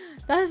 right?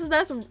 That's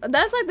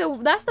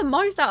the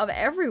most out of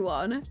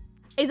everyone.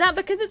 Is that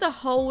because it's a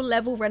whole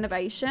level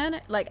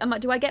renovation? Like,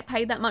 do I get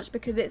paid that much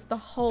because it's the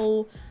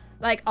whole,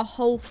 like a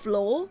whole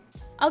floor?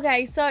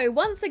 Okay, so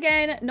once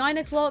again, 9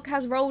 o'clock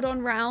has rolled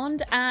on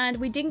round and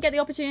we didn't get the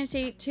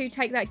opportunity to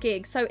take that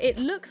gig. So it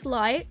looks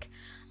like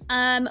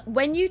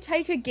when you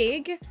take a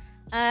gig,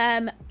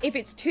 if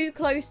it's too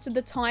close to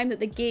the time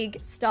that the gig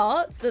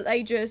starts, that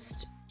they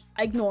just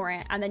ignore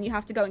it and then you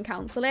have to go and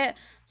cancel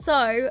it.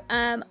 So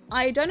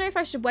I don't know if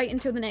I should wait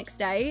until the next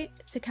day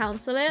to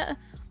cancel it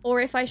or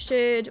if I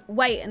should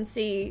wait and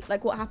see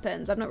like what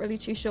happens. I'm not really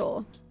too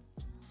sure.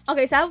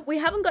 Okay, so we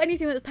haven't got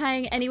anything that's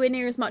paying anywhere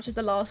near as much as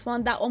the last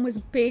one. That one was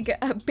a big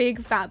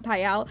fat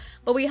payout.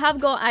 But we have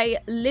got a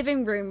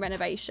living room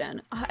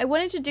renovation. I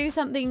wanted to do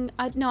something,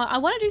 I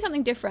want to do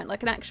something different,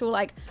 like an actual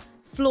like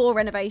floor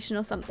renovation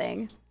or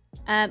something.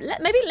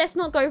 Maybe let's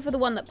not go for the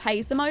one that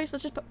pays the most.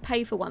 Let's just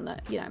pay for one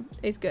that, you know,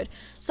 is good.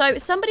 So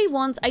somebody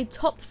wants a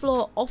top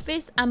floor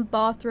office and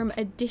bathroom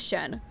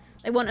addition.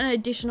 They want an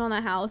addition on their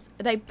house.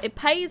 It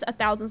pays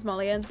 1,000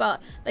 simoleons,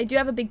 but they do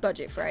have a big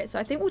budget for it. So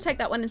I think we'll take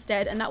that one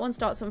instead. And that one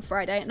starts on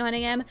Friday at 9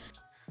 AM.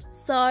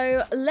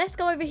 So let's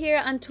go over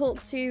here and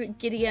talk to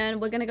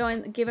Gideon. We're going to go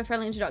and give a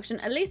friendly introduction.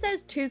 At least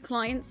there's 2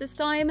 clients this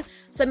time.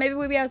 So maybe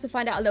we'll be able to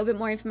find out a little bit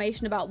more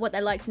information about what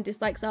their likes and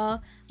dislikes are.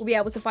 We'll be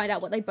able to find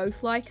out what they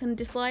both like and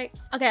dislike.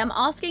 Okay, I'm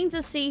asking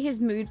to see his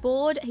mood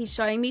board. He's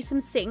showing me some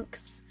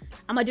sinks.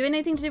 Am I doing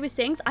anything to do with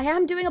sinks? I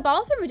am doing a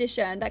bathroom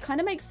addition. That kind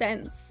of makes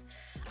sense.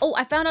 Oh,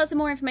 I found out some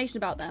more information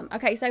about them.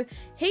 Okay, so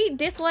he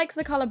dislikes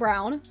the color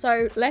brown,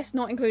 so let's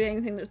not include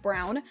anything that's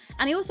brown.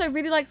 And he also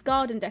really likes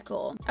garden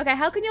decor. Okay,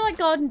 how can you like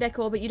garden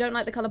decor, but you don't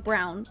like the color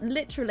brown?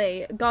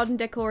 Literally, garden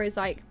decor is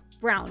like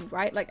brown,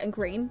 right? Like, and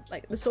green.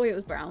 Like, the soil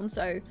was brown,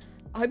 so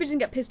I hope he doesn't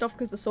get pissed off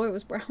because the soil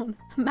was brown.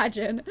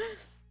 Imagine.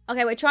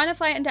 Okay, we're trying to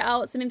find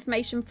out some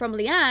information from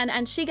Leanne,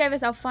 and she gave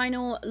us our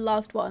final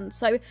last one.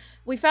 So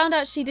we found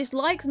out she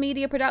dislikes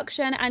media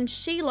production and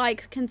she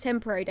likes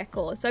contemporary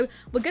decor. So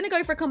we're going to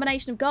go for a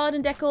combination of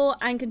garden decor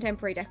and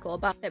contemporary decor.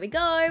 But there we go,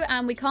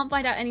 and we can't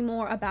find out any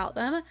more about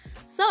them.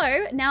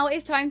 So now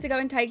it's time to go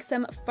and take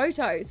some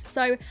photos.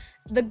 So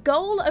the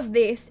goal of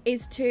this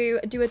is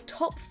to do a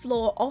top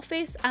floor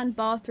office and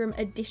bathroom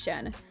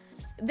addition.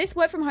 This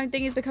work from home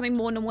thing is becoming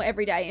more normal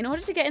every day. In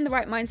order to get in the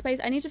right mind space,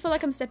 I need to feel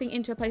like I'm stepping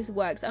into a place of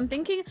work. So I'm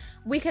thinking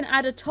we can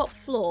add a top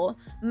floor,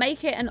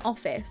 make it an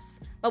office,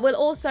 but we'll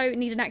also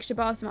need an extra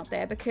bathroom up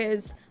there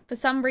because for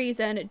some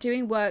reason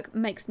doing work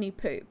makes me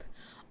poop.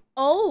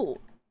 Oh,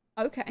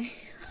 okay.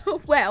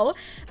 Well,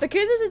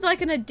 because this is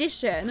like an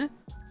addition,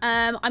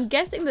 I'm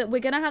guessing that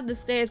we're going to have the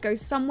stairs go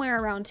somewhere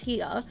around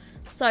here.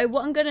 So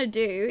what I'm going to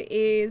do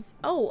is,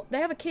 oh, they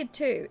have a kid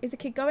too. Is the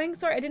kid going?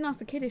 Sorry, I didn't ask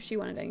the kid if she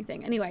wanted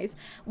anything. Anyways,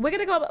 we're going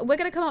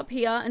to come up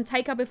here and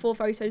take our before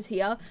photos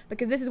here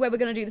because this is where we're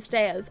going to do the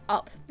stairs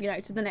up, you know,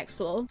 to the next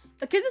floor.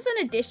 Because it's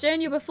an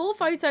addition, your before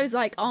photos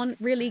like aren't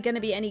really going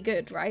to be any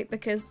good, right?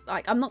 Because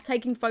like I'm not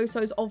taking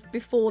photos of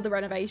before the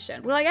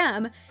renovation. Well, I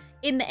am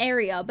in the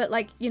area, but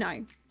like, you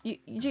know, do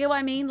you get what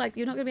I mean? Like,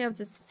 you're not going to be able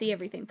to see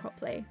everything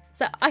properly.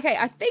 So, okay,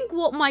 I think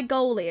what my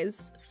goal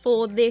is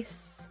for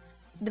this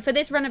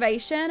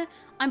renovation,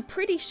 I'm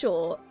pretty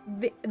sure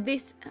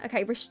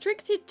okay,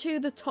 restricted to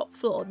the top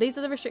floor. These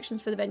are the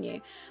restrictions for the venue.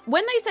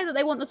 When they say that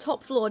they want the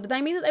top floor, do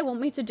they mean that they want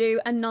me to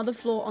do another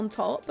floor on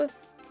top?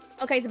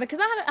 Okay, so because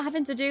I'm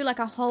having to do like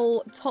a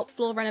whole top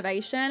floor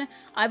renovation,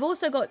 I've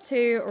also got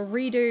to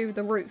redo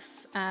the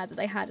roof that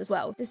they had as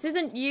well. This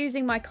isn't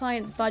using my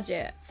client's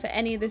budget for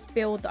any of this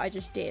build that I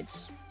just did.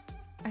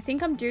 I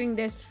think I'm doing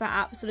this for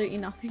absolutely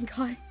nothing,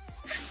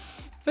 guys.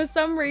 For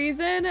some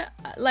reason,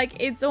 like,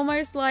 it's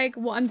almost like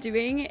what I'm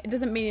doing, it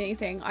doesn't mean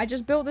anything. I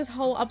just built this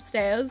whole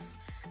upstairs.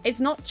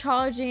 It's not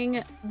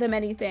charging them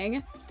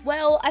anything.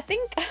 Well, I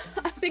think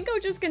I'll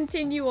just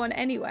continue on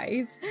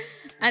anyways.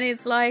 And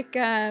it's like,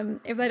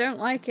 if they don't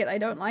like it, they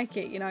don't like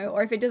it, you know?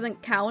 Or if it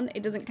doesn't count,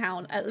 it doesn't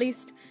count. At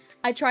least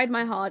I tried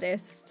my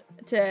hardest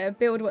to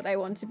build what they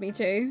wanted me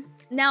to.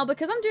 Now,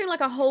 because I'm doing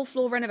like a whole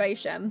floor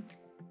renovation,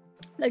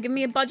 they give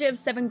me a budget of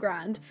 7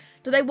 grand.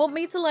 Do they want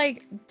me to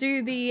like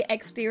do the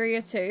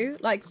exterior too?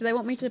 Like, do they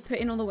want me to put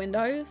in all the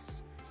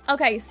windows?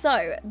 Okay,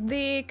 so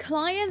the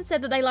client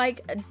said that they like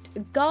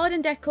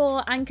garden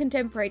decor and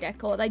contemporary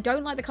decor. They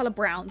don't like the color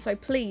brown, so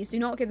please do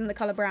not give them the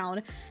color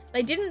brown.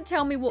 They didn't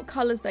tell me what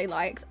colors they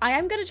liked. I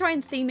am going to try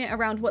and theme it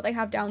around what they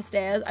have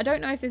downstairs. I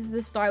don't know if this is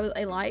the style that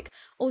they like.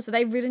 Also,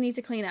 they really need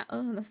to clean out.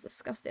 Oh, that's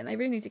disgusting. They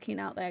really need to clean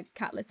out their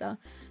cat litter.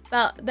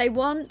 But they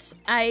want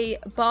a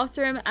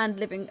bathroom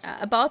and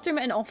a bathroom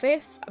and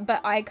office,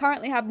 but I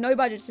currently have no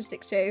budget to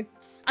stick to.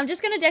 I'm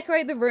just going to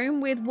decorate the room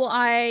with what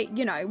I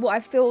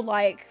feel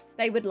like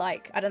they would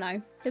like. I don't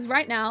know. Because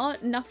right now,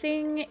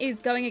 nothing is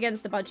going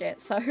against the budget.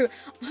 So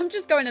I'm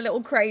just going a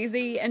little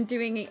crazy and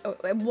doing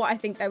what I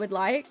think they would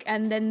like.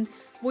 And then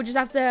we'll just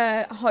have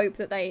to hope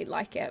that they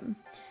like it.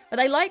 But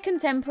they like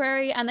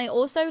contemporary and they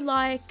also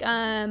like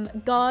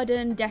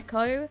garden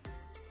deco.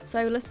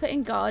 So let's put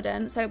in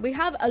garden. So we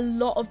have a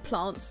lot of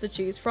plants to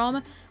choose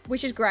from,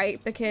 which is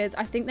great because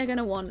I think they're going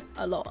to want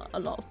a lot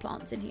of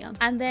plants in here.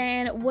 And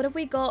then what have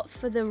we got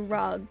for the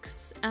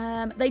rugs?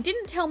 They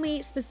didn't tell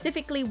me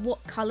specifically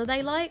what color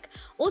they like.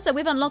 Also,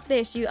 we've unlocked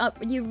this. You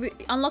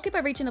unlock it by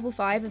reaching level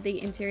 5 of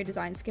the interior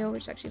design skill,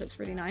 which actually looks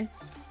really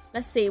nice.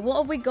 Let's see. What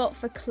have we got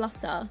for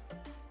clutter?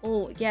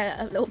 Oh,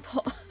 yeah, a little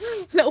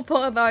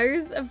pot of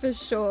those for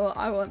sure.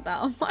 I want that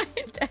on my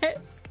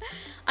desk.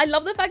 I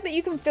love the fact that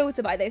you can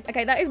filter by this.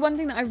 Okay, that is one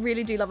thing that I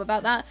really do love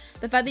about that.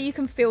 The fact that you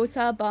can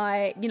filter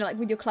by, you know, like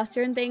with your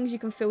clutter and things, you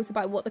can filter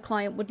by what the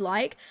client would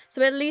like.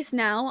 So at least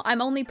now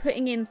I'm only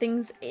putting in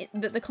things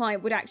that the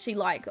client would actually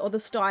like, or the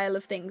style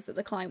of things that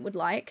the client would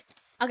like.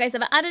 Okay, so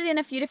I've added in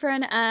a few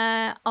different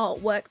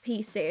artwork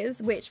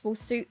pieces, which will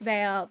suit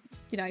their,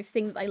 you know,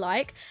 thing that they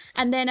like.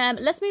 And then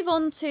let's move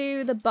on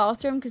to the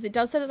bathroom, because it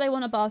does say that they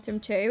want a bathroom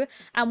too.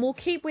 And we'll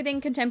keep within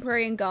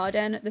contemporary and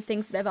garden the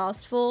things that they've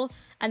asked for.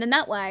 And then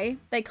that way,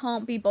 they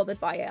can't be bothered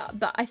by it.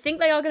 But I think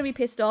they are going to be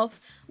pissed off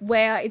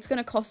where it's going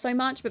to cost so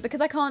much. But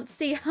because I can't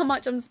see how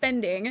much I'm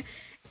spending,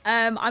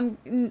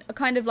 I'm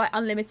kind of like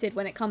unlimited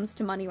when it comes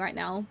to money right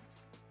now.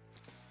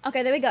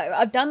 Okay, there we go.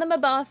 I've done them a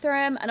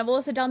bathroom and I've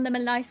also done them a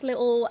nice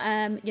little,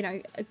 you know,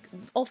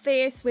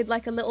 office with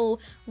like a little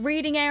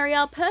reading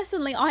area.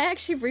 Personally, I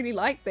actually really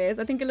like this.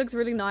 I think it looks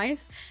really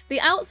nice.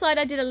 The outside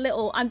I did a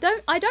little, I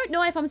don't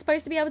know if I'm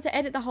supposed to be able to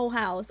edit the whole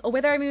house or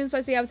whether I'm even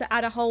supposed to be able to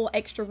add a whole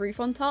extra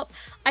roof on top.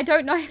 I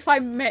don't know if I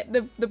met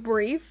the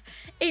brief.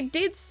 It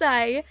did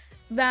say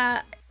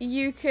that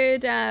you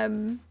could,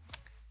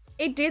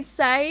 it did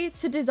say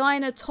to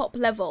design a top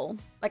level.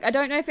 Like, I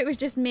don't know if it was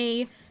just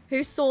me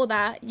who saw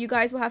that. You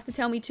guys will have to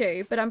tell me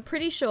too, but I'm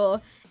pretty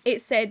sure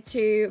it said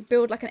to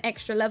build like an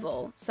extra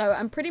level. So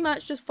I'm pretty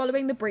much just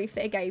following the brief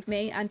that it gave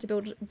me and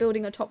to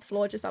building a top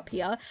floor just up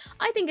here.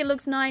 I think it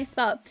looks nice,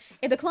 but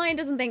if the client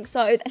doesn't think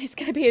so, then it's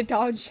going to be a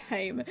darn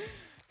shame.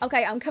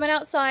 Okay, I'm coming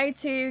outside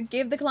to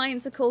give the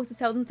clients a call to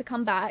tell them to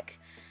come back.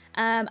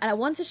 And I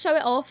want to show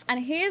it off,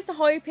 and here's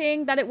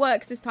hoping that it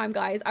works this time,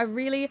 guys. I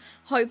really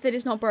hope that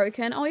it's not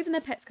broken. Oh, even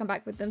their pets come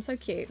back with them. So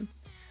cute.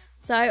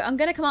 So I'm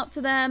going to come up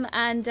to them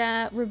and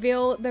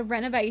reveal the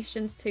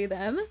renovations to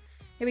them.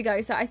 Here we go.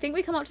 So I think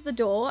we come up to the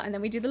door and then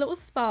we do the little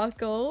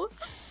sparkle.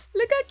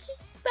 Look how cute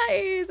that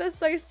is. That's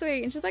so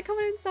sweet. And she's like, come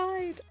on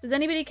inside. Does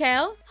anybody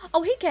care?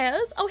 Oh, he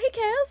cares. Oh, he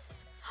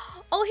cares.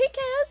 Oh, he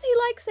cares. He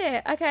likes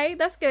it. Okay,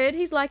 that's good.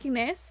 He's liking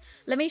this.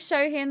 Let me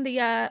show him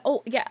the...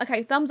 oh, yeah.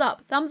 Okay, thumbs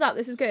up. Thumbs up.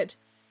 This is good.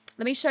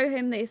 Let me show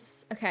him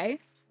this. Okay.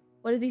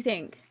 What does he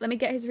think? Let me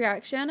get his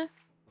reaction.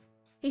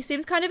 He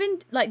seems kind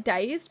of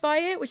dazed by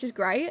it, which is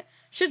great.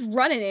 She's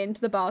running into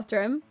the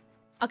bathroom.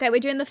 Okay, we're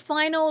doing the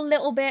final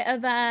little bit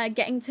of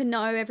getting to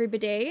know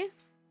everybody.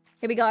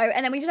 Here we go.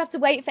 And then we just have to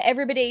wait for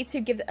everybody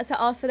to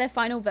ask for their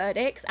final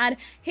verdicts. And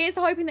here's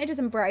hoping that it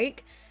doesn't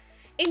break.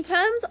 In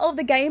terms of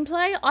the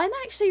gameplay, I'm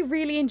actually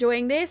really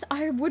enjoying this.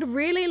 I would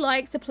really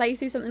like to play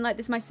through something like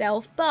this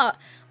myself, but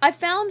I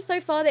found so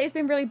far that it's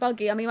been really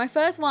buggy. I mean, my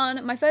first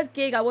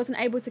gig, I wasn't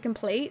able to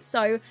complete.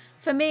 So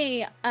for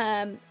me,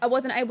 I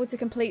wasn't able to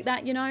complete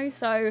that, you know,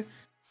 so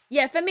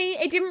yeah, for me,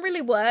 it didn't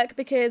really work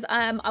because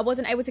I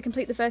wasn't able to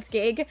complete the first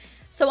gig.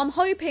 So I'm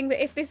hoping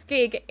that if this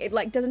gig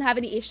doesn't have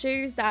any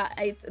issues, that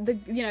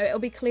it'll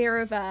be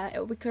clear of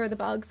the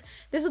bugs.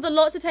 This was a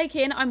lot to take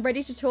in. I'm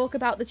ready to talk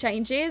about the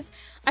changes.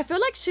 I feel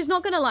like she's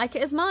not gonna like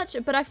it as much,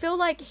 but I feel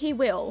like he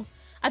will.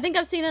 I think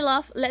I've seen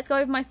enough. Let's go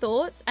over my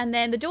thoughts. And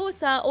then the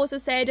daughter also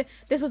said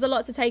this was a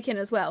lot to take in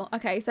as well.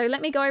 Okay, so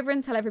let me go over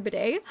and tell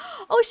everybody.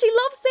 Oh, she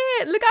loves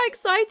it. Look how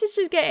excited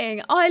she's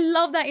getting. Oh, I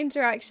love that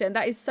interaction.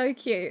 That is so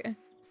cute.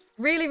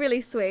 Really, really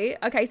sweet.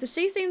 Okay, so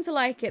she seemed to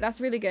like it. That's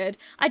really good.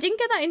 I didn't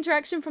get that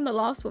interaction from the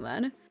last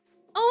woman.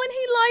 Oh, and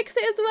he likes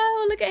it as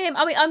well. Look at him.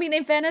 I mean,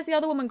 in fairness, the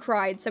other woman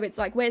cried. So it's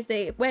like, where's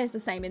the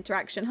same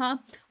interaction, huh?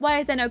 Why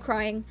is there no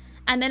crying?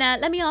 And then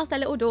let me ask their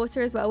little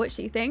daughter as well what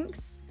she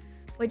thinks.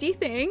 What do you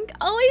think?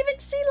 Oh, even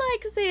she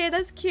likes it.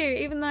 That's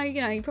cute. Even though,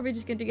 you know, you're probably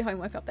just going to do your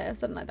homework up there.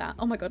 Something like that.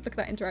 Oh my God, look at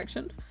that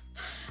interaction.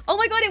 Oh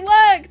my god, it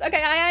worked!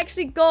 Okay, I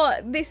actually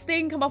got this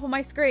thing come up on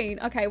my screen.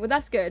 Okay, well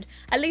that's good.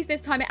 At least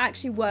this time it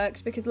actually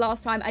worked, because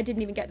last time I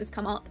didn't even get this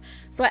come up.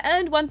 So I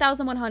earned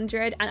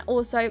 1,100, and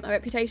also my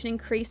reputation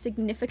increased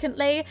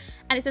significantly.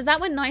 And it says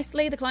that went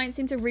nicely. The clients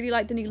seem to really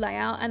like the new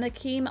layout, and the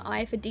keen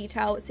eye for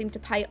detail seemed to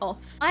pay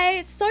off.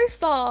 So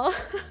far,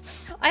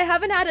 I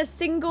haven't had a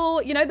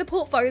single, you know, the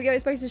portfolio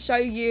is supposed to show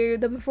you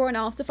the before and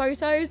after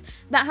photos.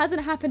 That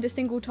hasn't happened a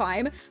single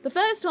time. The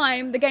first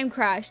time the game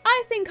crashed.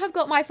 I think I've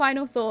got my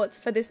final thoughts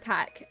for this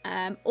pack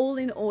all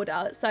in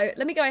order, so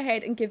let me go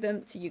ahead and give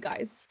them to you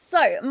guys.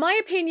 So my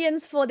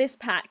opinions for this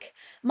pack.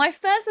 My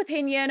first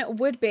opinion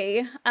would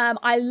be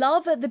I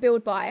love the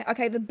build buy.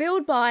 Okay, the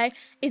build buy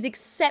is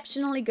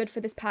exceptionally good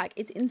for this pack.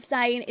 It's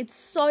insane. It's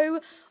so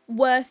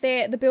worth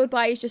it. The build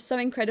buy is just so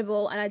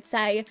incredible, and I'd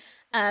say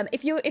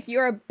if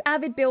you're an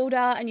avid builder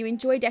and you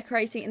enjoy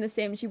decorating in The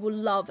Sims, you will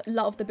love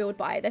the build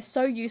buy. They're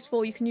so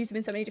useful. You can use them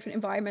in so many different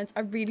environments.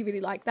 I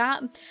really like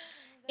that.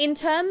 In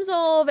terms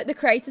of the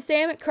Creator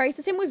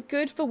Sim was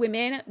good for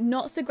women,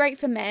 not so great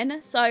for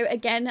men. So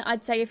again,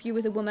 I'd say if you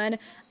was a woman,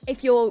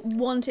 if you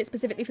want it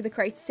specifically for the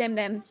Creator Sim,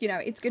 then, you know,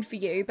 it's good for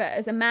you. But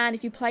as a man,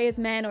 if you play as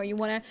men, or you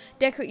want to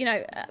decorate, you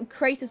know,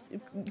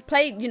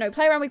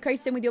 play around with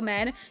Creator Sim with your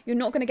men, you're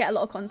not going to get a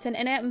lot of content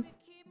in it.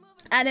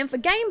 And then for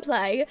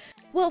gameplay,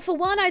 well, for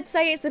one, I'd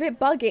say it's a bit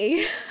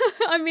buggy.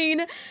 I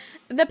mean,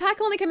 the pack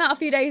only came out a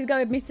few days ago,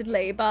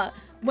 admittedly, but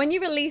when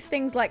you release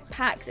things like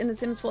packs in The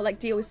Sims 4, like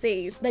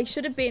DLCs, they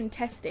should have been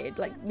tested.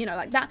 Like, you know,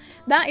 like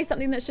that is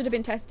something that should have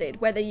been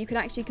tested, whether you can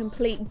actually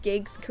complete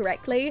gigs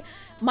correctly.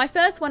 My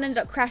first one ended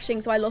up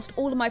crashing, so I lost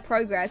all of my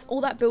progress,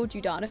 all that build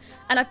you done,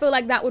 and I feel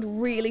like that would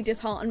really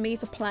dishearten me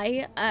to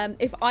play.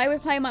 If I was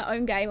playing my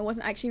own game and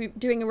wasn't actually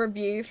doing a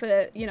review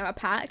for, you know, a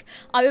pack,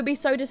 I would be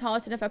so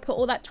disheartened if I put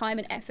all that time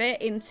and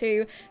effort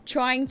into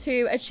trying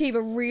to achieve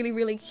a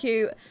really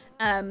cute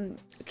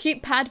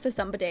pad for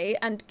somebody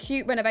and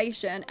cute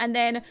renovation, and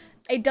then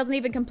it doesn't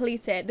even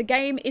complete it. The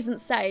game isn't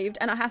saved,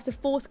 and I have to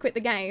force quit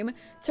the game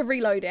to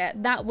reload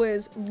it. That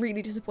was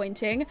really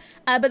disappointing.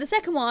 But the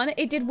second one,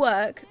 it did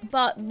work,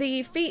 but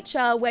the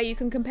feature where you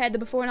can compare the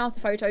before and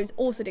after photos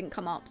also didn't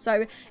come up.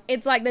 So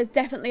it's like there's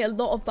definitely a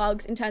lot of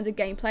bugs in terms of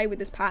gameplay with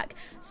this pack.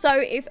 So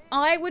if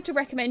I were to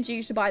recommend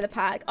you to buy the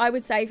pack, I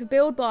would say for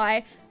build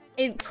buy,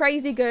 it's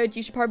crazy good.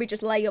 You should probably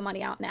just lay your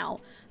money out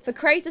now. For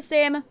Creator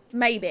Sim,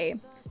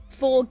 maybe.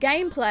 For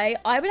gameplay,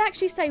 I would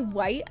actually say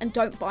wait and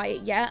don't buy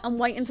it yet, and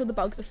wait until the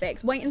bugs are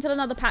fixed. Wait until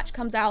another patch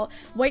comes out.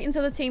 Wait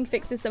until the team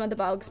fixes some of the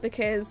bugs,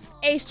 because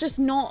it's just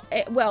not,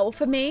 well,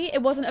 for me,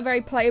 it wasn't a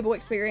very playable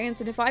experience,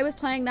 and if I was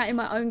playing that in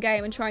my own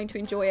game and trying to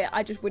enjoy it,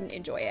 I just wouldn't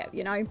enjoy it,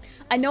 you know?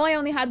 I know I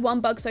only had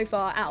one bug so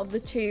far out of the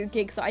 2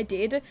 gigs that I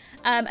did,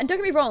 and don't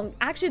get me wrong,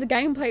 actually the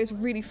gameplay is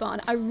really fun.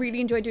 I really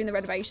enjoy doing the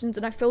renovations,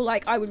 and I feel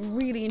like I would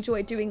really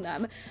enjoy doing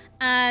them,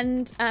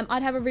 and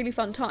I'd have a really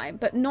fun time,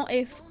 but not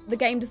if the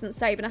game doesn't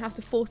save and I have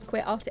to force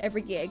quit after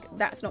every gig.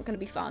 That's not going to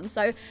be fun.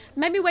 So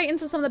maybe wait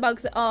until some of the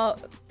bugs are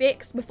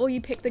fixed before you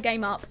pick the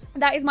game up.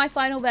 That is my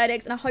final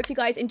verdict, and I hope you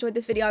guys enjoyed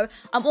this video.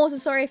 I'm also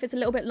sorry if it's a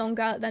little bit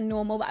longer than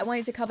normal, but I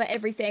wanted to cover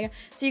everything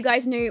so you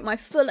guys knew my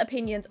full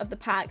opinions of the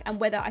pack and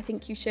whether I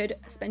think you should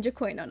spend your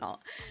coin or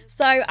not.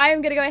 So I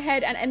am going to go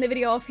ahead and end the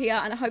video off here,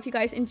 and I hope you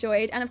guys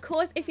enjoyed. And of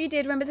course, if you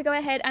did, remember to go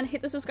ahead and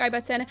hit the subscribe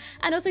button,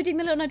 and also ding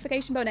the little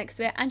notification bell next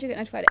to it, and you'll get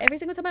notified every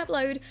single time I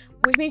upload,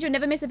 which means you'll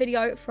never miss a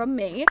video from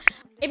me.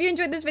 If you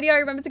enjoyed this video,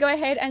 remember to go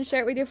ahead and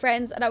share it with your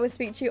friends, and I will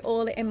speak to you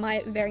all in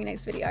my very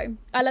next video.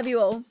 I love you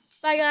all.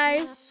 Bye,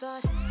 guys.